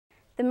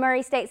The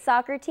Murray State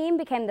soccer team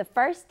became the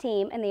first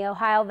team in the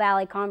Ohio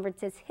Valley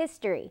Conference's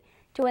history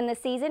to win the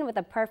season with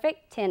a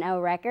perfect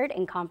 10-0 record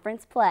in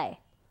conference play.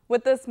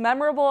 With this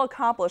memorable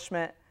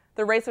accomplishment,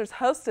 the Racers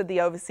hosted the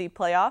OVC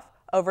playoff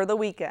over the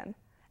weekend,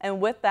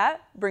 and with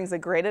that brings a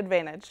great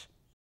advantage.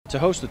 To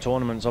host the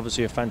tournament is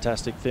obviously a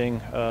fantastic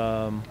thing.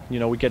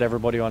 We get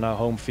everybody on our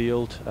home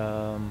field,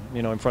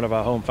 in front of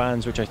our home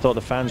fans, which I thought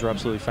the fans were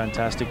absolutely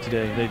fantastic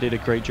today. They did a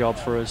great job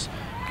for us.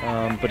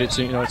 But it's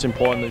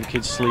important that the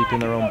kids sleep in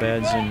their own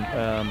beds,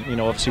 and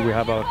obviously we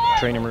have our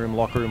training room,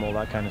 locker room, all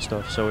that kind of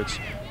stuff. So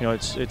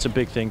it's a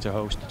big thing to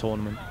host the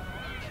tournament.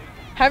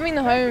 Having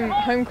the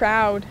home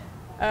crowd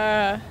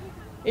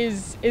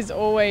is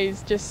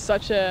always just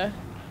such an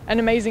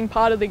amazing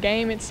part of the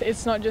game.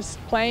 It's not just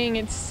playing;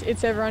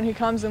 it's everyone who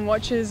comes and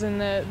watches, and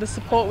the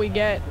support we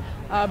get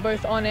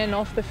both on and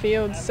off the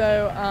field.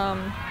 So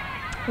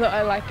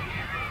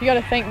you got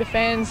to thank the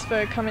fans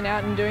for coming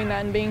out and doing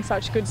that and being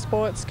such good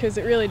sports, because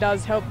it really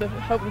does help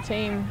the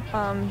team.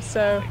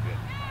 So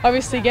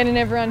obviously getting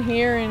everyone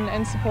here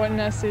and supporting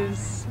us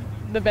is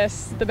the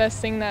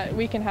best thing that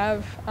we can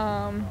have.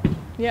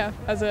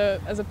 As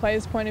a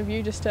player's point of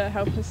view, just to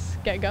help us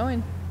get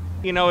going.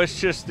 It's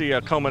just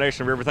the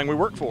culmination of everything we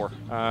work for.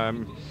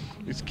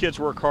 These kids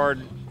work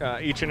hard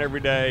each and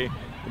every day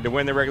to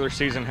win the regular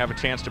season, have a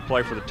chance to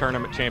play for the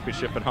tournament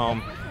championship at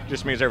home.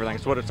 Just means everything.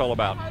 It's what it's all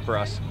about for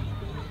us.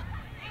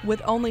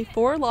 With only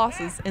 4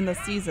 losses in the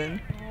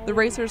season, the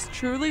Racers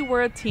truly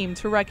were a team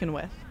to reckon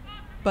with.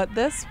 But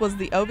this was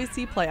the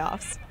OVC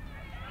playoffs.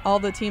 All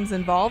the teams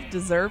involved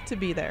deserved to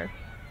be there.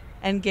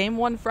 And Game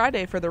 1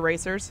 Friday for the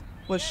Racers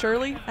was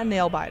surely a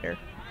nail-biter.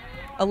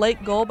 A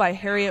late goal by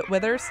Harriet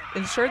Withers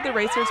ensured the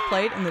Racers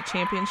played in the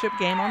championship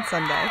game on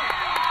Sunday.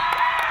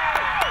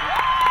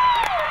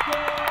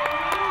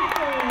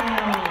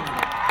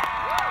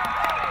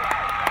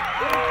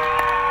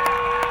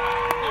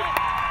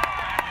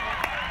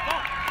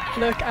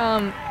 Look,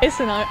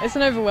 it's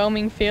an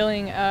overwhelming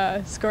feeling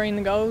scoring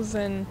the goals,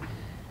 and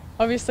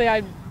obviously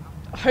I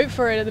hope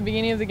for it at the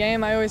beginning of the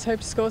game. I always hope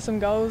to score some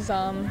goals.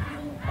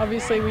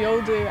 Obviously we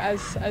all do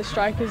as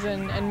strikers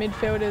and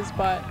midfielders,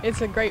 but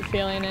it's a great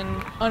feeling,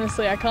 and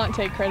honestly I can't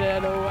take credit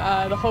at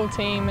all. The whole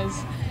team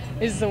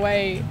is the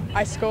way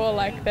I score.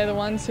 Like, they're the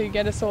ones who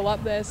get us all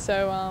up there,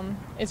 so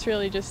it's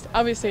really just,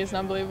 obviously it's an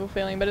unbelievable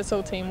feeling, but it's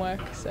all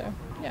teamwork, so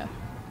yeah.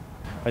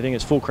 I think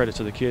it's full credit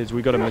to the kids.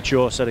 We've got a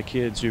mature set of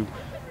kids who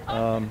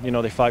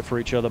they fight for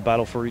each other,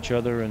 battle for each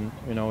other, and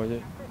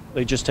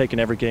they just take in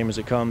every game as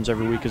it comes,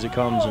 every week as it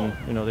comes,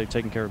 and they've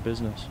taken care of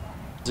business.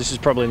 This is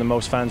probably the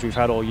most fans we've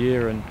had all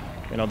year, and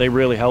they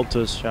really helped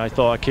us. I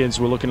thought our kids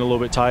were looking a little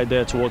bit tired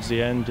there towards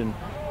the end, and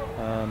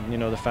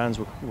the fans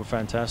were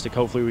fantastic.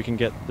 Hopefully we can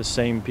get the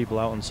same people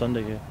out on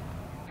Sunday here.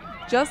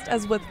 Just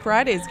as with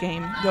Friday's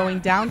game going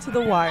down to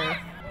the wire,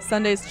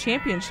 Sunday's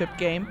championship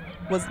game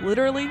was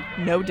literally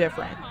no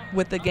different.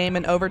 With the game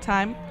in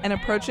overtime and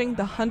approaching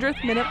the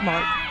 100th minute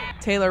mark,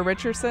 Taylor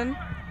Richardson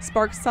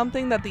sparked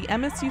something that the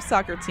MSU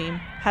soccer team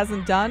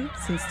hasn't done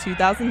since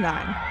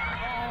 2009.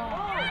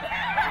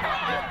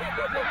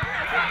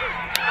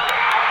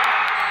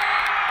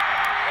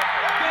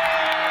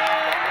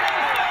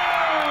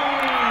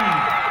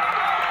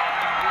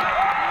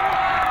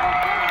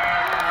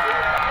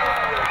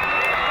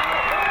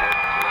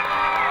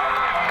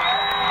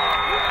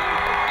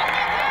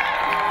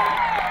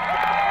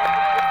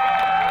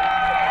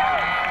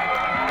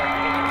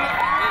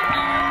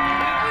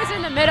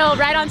 Middle,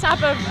 right on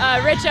top of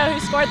Richo, who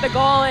scored the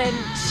goal, and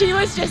she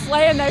was just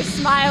laying there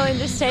smiling,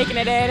 just taking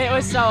it in. It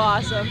was so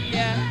awesome.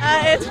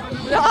 Yeah, it's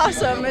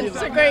awesome.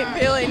 It's a great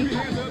feeling.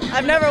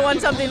 I've never won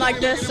something like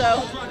this,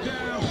 so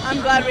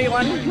I'm glad we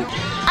won.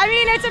 I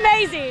mean, it's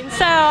amazing,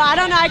 so I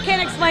don't know, I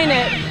can't explain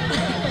it.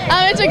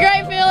 It's a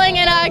great feeling,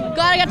 and I'm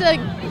glad I got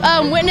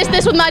to witness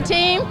this with my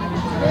team.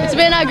 It's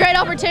been a great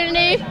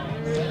opportunity.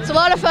 It's a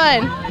lot of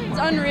fun. It's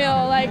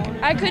unreal. Like,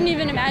 I couldn't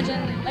even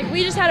imagine. Like,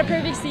 we just had a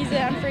perfect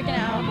season. I'm freaking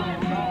out.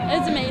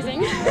 It's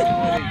amazing.